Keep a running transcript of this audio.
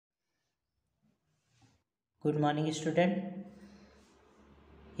Good morning, student.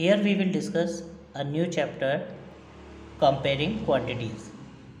 Here we will discuss a new chapter comparing quantities.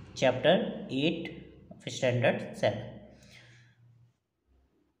 Chapter 8 of Standard 7.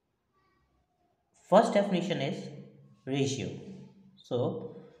 First definition is ratio. So,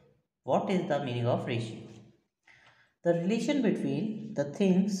 what is the meaning of ratio? The relation between the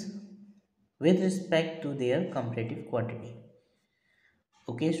things with respect to their comparative quantity.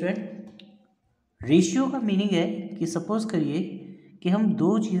 Okay, student. Ratio का meaning है कि suppose करिए कि हम दो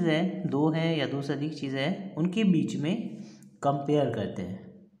हैं या दो से अधिक चीज़ें हैं उनके बीच में कंपेयर करते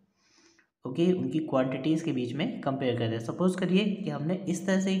हैं। ओके, उनकी क्वांटिटीज़ के बीच में कंपेयर करते हैं। सपोज करिए कि हमने इस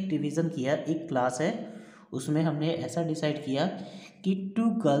तरह से एक डिवीज़न किया, एक क्लास है उसमें हमने ऐसा डिसाइड किया कि 2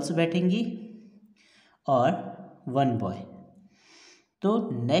 गर्ल्स बैठेंगी और 1 बॉय। तो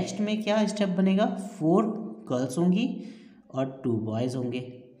नेक्स्ट में क्या स्टेप बनेगा, 4 गर्ल्स होंगी और 2 बॉयज़ होंगे।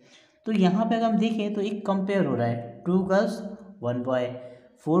 तो यहाँ पे अगर हम देखें तो एक कंपेयर हो रहा है, 2 girls 1 boy,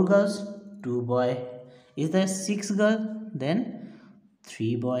 4 girls 2 boy, is that 6 girl then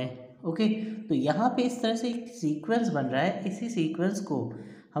 3 boy. Okay, तो यहाँ पे इस तरह से एक सीक्वेंस बन रहा है। इसी सीक्वेंस को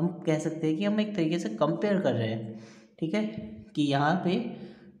हम कह सकते हैं कि हम एक तरीके से कंपेयर कर रहे हैं। ठीक है, कि यहाँ पे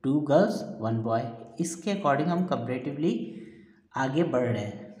 2 गर्ल्स 1 बॉय, इसके अकॉर्डिंग हम कंपेरेटिवली आगे बढ़ रहे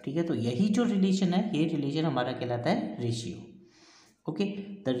हैं। ठीक है, तो यही जो रिलेशन है, ये रिलेशन हमारा कहलाता है ratio. Okay,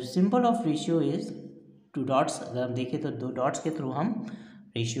 the symbol of ratio is 2 dots. अगर हम देखें तो 2 डॉट्स के थ्रू हम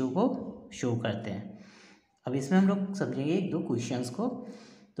रेशियो को शो करते हैं। अब इसमें हम लोग समझेंगे 2 क्वेश्चंस को,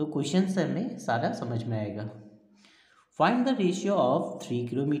 तो क्वेश्चन से हमें सारा समझ में आएगा। Find the ratio of 3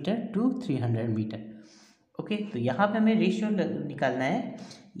 kilometre to 300 metre. Okay, तो यहाँ पे हमें रेशियो निकालना है।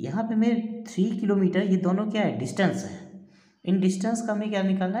 यहाँ पे हमें 3 किलोमीटर, ये दोनों क्या है, डिस्टेंस है। इन डिस्टेंस का हमें क्या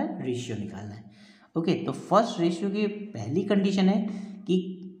निकालना है, रेशियो निकालना है। ओके, तो फर्स्ट रेशियो की पहली कंडीशन है कि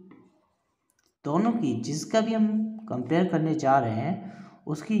दोनों की जिसका भी हम कंपेयर करने जा रहे हैं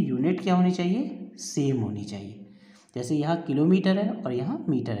उसकी यूनिट क्या होनी चाहिए, सेम होनी चाहिए। जैसे यहाँ किलोमीटर है और यहाँ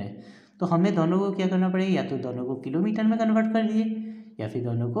मीटर है, तो हमें दोनों को क्या करना पड़ेगा, या तो दोनों को किलोमीटर में कन्वर्ट कर दिए या फिर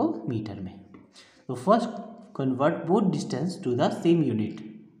दोनों को मीटर में। तो first convert both distance to the same unit,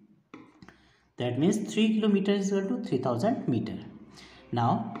 that means 3 kilometre is equal to 3000 metre.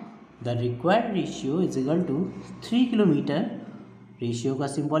 Now the required ratio is equal to 3 kilometre, ratio का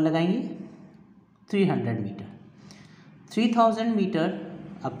सिंबल लगाएंगे 300 मीटर, 3000 मीटर।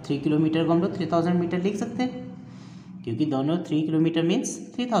 अब 3 किलोमीटर को हम लोग 3000 मीटर लिख सकते हैं क्योंकि दोनों 3 kilometre means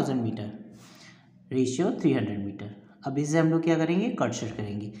 3000 metre, ratio 300 metre. अब इसे हम लोग क्या करेंगे, कट शेड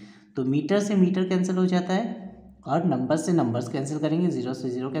करेंगे, तो मीटर से मीटर कैंसिल हो जाता है और नंबर से नंबर्स कैंसिल करेंगे, 0 से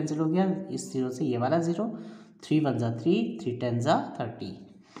 0 कैंसिल हो गया, इस 0 से ये वाला 0, 3 1 जा 3, 3 10 जा 30।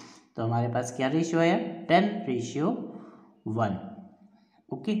 तो हमारे पास क्या रेशियो आया, 10:1।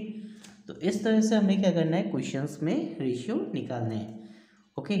 ओके, तो इस तरह से हमें क्या करना है, क्वेश्चंस में रेशियो निकालने हैं।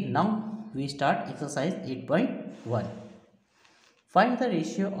 Okay, now we start exercise 8.1। Find the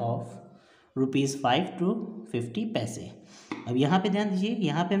ratio of ₹5 to 50 पैसे। अब यहाँ पे ध्यान दीजिए,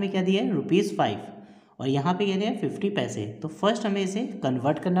 यहाँ पे हमें क्या दिया है, ₹5 और यहाँ पे क्या दिया है, 50 पैसे। तो फर्स्ट हमें इसे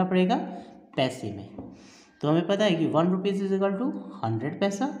कन्वर्ट करना पड़ेगा पैसे में। तो हमें पता है कि 1 रुपीज़ इज इक्वल टू 100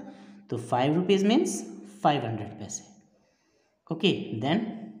 पैसा, तो 5 रुपीज़ मीन्स 500 पैसे। ओके, देन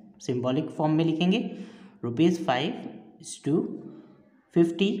सिंबॉलिक फॉर्म में लिखेंगे ₹5 to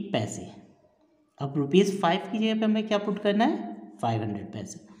 50 पैसे। अब ₹5 की जगह पे हमें क्या पुट करना है, 500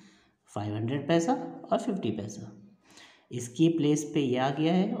 पैसे, 500 पैसा और 50 पैसा। इसकी प्लेस पे ये आ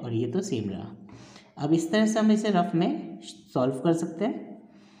गया है और ये तो सेम रहा। अब इस तरह से हम इसे रफ में सॉल्व कर सकते हैं,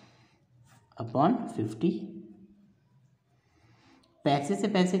 अपॉन 50, पैसे से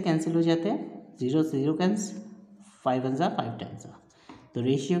पैसे कैंसिल हो जाते हैं, 0 से 0 कैंसिल, 5 1 जा 5 10 जा, तो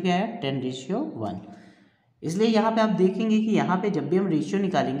रेशियो क्या है, 10:1। इसलिए यहाँ पे आप देखेंगे कि यहाँ पे जब भी हम रेशियो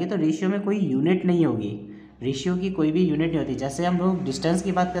निकालेंगे तो रेशियो में कोई यूनिट नहीं होगी, रेशियो की कोई भी यूनिट नहीं होती। जैसे हम लोग डिस्टेंस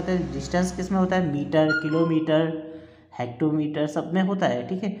की बात करते हैं, डिस्टेंस किस में होता है, मीटर, किलोमीटर, हेक्टोमीटर, सब में होता है।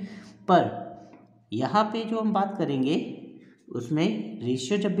 ठीक है, पर यहाँ पे जो हम बात करेंगे उसमें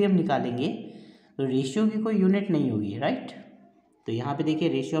रेशियो जब भी हम निकालेंगे तो रेशियो की कोई यूनिट नहीं होगी, राइट। तो यहाँ पे देखिए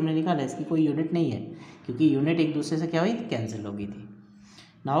रेशियो हमने निकाला, इसकी कोई यूनिट नहीं है क्योंकि यूनिट एक दूसरे से क्या हुई, कैंसिल हो गई थी।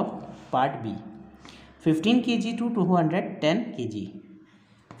 Now part B, 15 kg to 210 kg।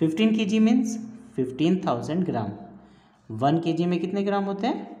 15 kg means 15,000 gram, 1 kg में कितने ग्राम होते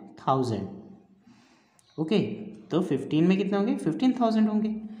हैं, 1000। ओके, तो 15 में कितने होंगे, 15,000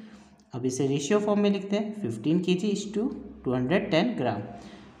 होंगे। अब इसे रेशियो फॉर्म में लिखते हैं, 15 kg to 210 ग्राम।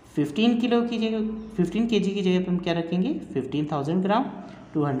 15 किलो की जगह 15 kg की जगह पर हम क्या रखेंगे, 15,000 ग्राम,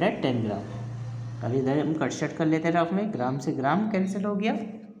 210 ग्राम। अब इधर हम कट शट कर लेते हैं रफ में, ग्राम से ग्राम कैंसिल हो गया,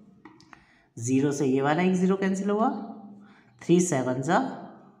 0 से ये वाला एक 0 कैंसिल हुआ, 3 7 ज़ा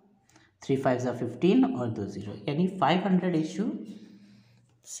 3 5 ज़ा 15 और 2 0, यानी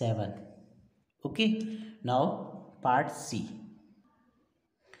 500:7. Okay, now part C.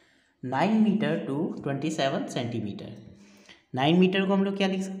 9 metre to 27 centimetre. 9 metre को हम लोग क्या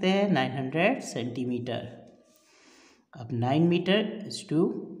लिख सकते हैं, 900 सेंटीमीटर. अब 9 metre is to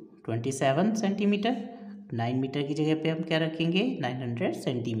 27 centimetre. 9 metre की जगह पे हम क्या रखेंगे, 900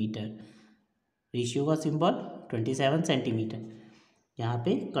 सेंटीमीटर. रेशियो का सिंबल 27 सेंटीमीटर. यहाँ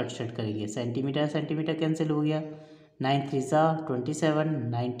पे कट शट करेंगे, सेंटीमीटर सेंटीमीटर कैंसिल हो गया. 9 3 ज़ा 27,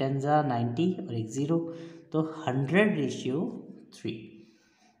 9 10 ज़ा 90 और एक 0, तो 100:3.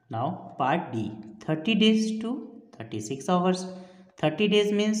 Now part D. 30 days to 36 hours. 30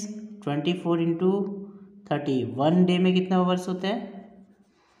 days means 24 into 30. 1 day में कितने आवर्स होते हैं,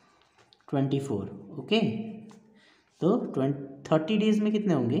 24. ओके, तो 30 डेज में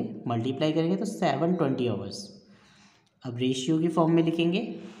कितने होंगे, मल्टीप्लाई करेंगे तो 720 आवर्स. अब रेशियो की फॉर्म में लिखेंगे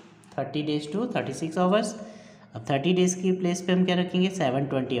 30 days to 36 आवर्स. अब 30 डेज की प्लेस पे हम क्या रखेंगे,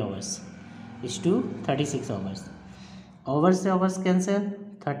 720 hours is to 36 hours. Hours से आवर्स कैंसिल,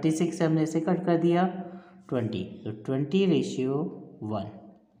 36 से हमने इसे कट कर दिया 20, तो 20:1.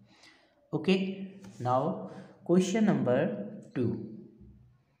 Okay, now question number 2.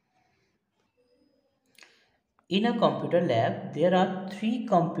 In a computer lab, there are 3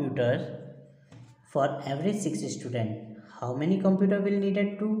 computers for every 6 students. How many computer will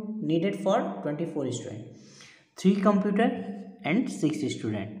needed for 24 students? 3 computer and 6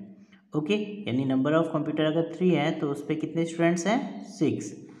 student. Okay, यानी number of computer अगर 3 है तो उस पर कितने स्टूडेंट्स हैं,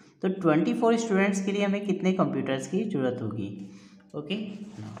 6. तो 24 स्टूडेंट्स के लिए हमें कितने कंप्यूटर्स की ज़रूरत होगी. Okay,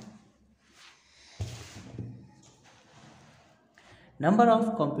 number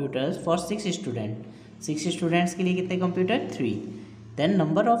of computers for 6 student. 6 students के लिए कितने computer, 3. Then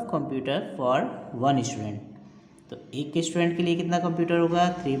number of computer for 1 student. तो एक के स्टूडेंट के लिए कितना कंप्यूटर होगा,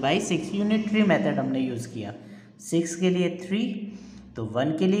 3/6. यूनिटरी मेथड हमने यूज़ किया. 6 के लिए 3, तो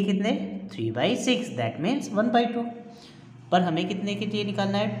 1 के लिए कितने, 3/6, दैट मीन्स 1/2. पर हमें कितने के लिए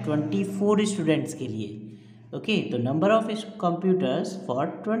निकालना है, 24 स्टूडेंट्स के लिए. ओके, तो number of computers for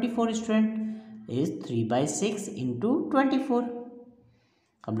 24 student is 3/6 into 24.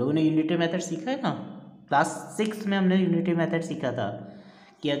 हम लोगों ने यूनिटरी मेथड सीखा है ना, क्लास 6 में हमने यूनिटरी मेथड सीखा था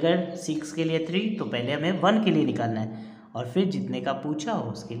कि अगर 6 के लिए 3 तो पहले हमें 1 के लिए निकालना है और फिर जितने का पूछा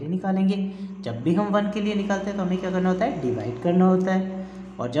हो उसके लिए निकालेंगे. जब भी हम 1 के लिए निकालते हैं तो हमें क्या करना होता है, डिवाइड करना होता है,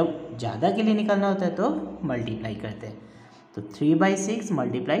 और जब ज़्यादा के लिए निकालना होता है तो मल्टीप्लाई करते हैं. तो 3/6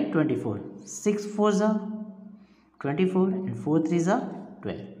 मल्टीप्लाई 24, 6 4 ज़ा 24 एंड 4 3 ज़ा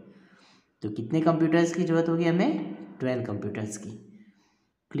 12. तो कितने कंप्यूटर्स की ज़रूरत होगी हमें, 12 कंप्यूटर्स की.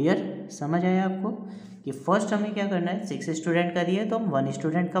 क्लियर, समझ आया आपको कि फर्स्ट हमें क्या करना है, 6 स्टूडेंट का दिया है तो हम 1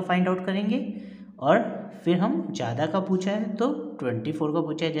 स्टूडेंट का फाइंड आउट करेंगे, और फिर हम ज़्यादा का पूछा है तो 24 का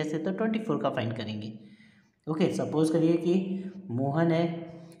पूछा है जैसे, तो 24 का फाइंड करेंगे. ओके, सपोज करिए कि मोहन है,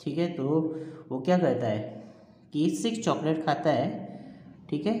 ठीक है, तो वो क्या करता है कि 6 चॉकलेट खाता है,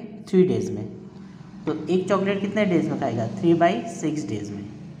 ठीक है, 3 डेज़ में. तो एक चॉकलेट कितने डेज़ में खाएगा, 3/6 डेज़ में,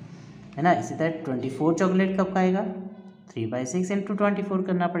 है ना. इसी तरह 24 चॉकलेट कब खाएगा, 3/6 इंटू 24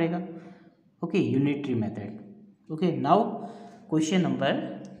 करना पड़ेगा. Okay, unitary method. Okay, now question number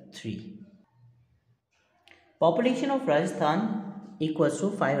 3. Population of Rajasthan equals to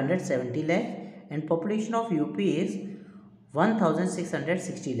 570 lakh and population of UP is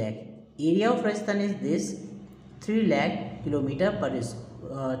 1660 lakh. Area of Rajasthan is this 3 lakh kilometer per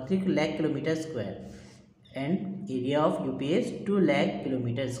 3 lakh kilometer square, and area of UP is 2 lakh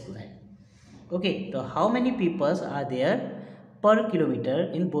kilometer square. Okay, तो how many peoples are there पर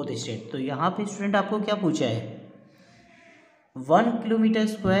kilometre in both state. तो यहाँ पे student आपको क्या पूछा है, 1 kilometre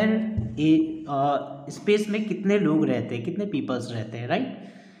square space में कितने लोग रहते हैं, कितने पीपल्स रहते हैं, राइट.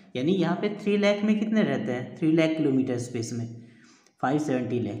 यानी यहाँ पे 3 लाख में कितने रहते हैं, 3 लाख किलोमीटर स्पेस में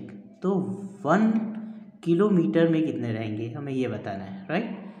 570 लाख. तो 1 किलोमीटर में कितने रहेंगे हमें ये बताना है, राइट.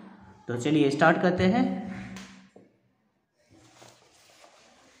 तो चलिए स्टार्ट करते हैं.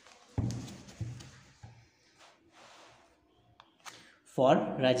 For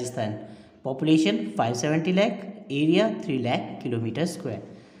Rajasthan, population 570 lakh, area 3 lakh kilometre square.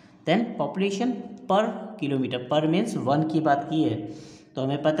 Then population पर किलोमीटर, पर मीन्स 1 की बात की है, तो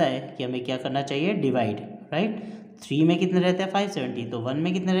हमें पता है कि हमें क्या करना चाहिए, डिवाइड, राइट. 3 में कितने रहते हैं, 570, तो 1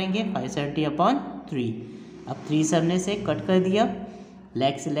 में कितने रहेंगे, 570/3. अब 3 से हमने से कट कर दिया,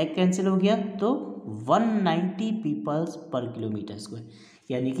 लैख से लैख कैंसिल हो गया, तो 190 पीपल्स पर किलोमीटर स्क्वायर.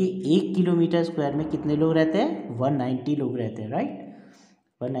 यानी कि 1 किलोमीटर स्क्वायर में कितने लोग रहते हैं, 190 लोग रहते हैं, राइट.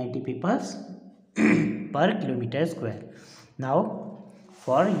 190 पीपल्स पर kilometre square. Now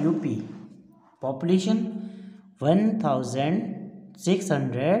for UP, population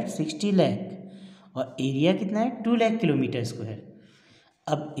 1660 lakh और एरिया कितना है 2 लाख किलोमीटर स्क्वायर।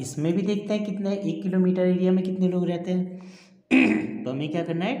 अब इसमें भी देखते हैं कितना है, 1 किलोमीटर एरिया में कितने लोग रहते हैं। तो हमें क्या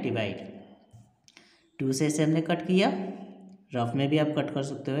करना है, डिवाइड 2 से इसे हमने कट किया, रफ में भी आप कट कर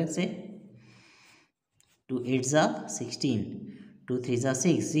सकते हो ऐसे। 2 8 ज़ा 16, 2 3 ज़ा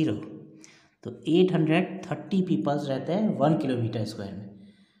 6 0, तो 830 पीपल्स रहते हैं 1 किलोमीटर स्क्वायर में।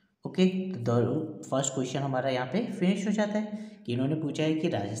 ओके, तो फर्स्ट क्वेश्चन हमारा यहाँ पे फिनिश हो जाता है कि इन्होंने पूछा है कि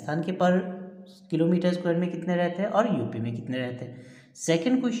राजस्थान के पर किलोमीटर स्क्वायर में कितने रहते हैं और यूपी में कितने रहते हैं।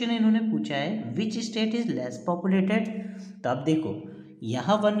 सेकंड क्वेश्चन इन्होंने पूछा है which state is less populated. तो अब देखो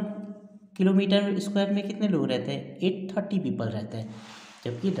यहाँ 1 किलोमीटर स्क्वायर में कितने लोग रहते हैं, 830 पीपल रहते हैं,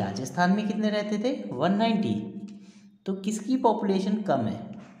 जबकि राजस्थान में कितने रहते थे 190। तो किसकी पॉपुलेशन कम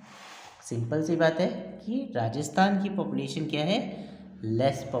है, सिंपल सी बात है कि राजस्थान की पॉपुलेशन क्या है,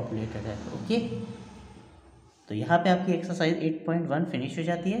 लेस पॉपुलेटेड है। ओके, तो यहाँ पे आपकी एक्सरसाइज 8.1 फिनिश हो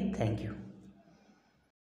जाती है। Thank you.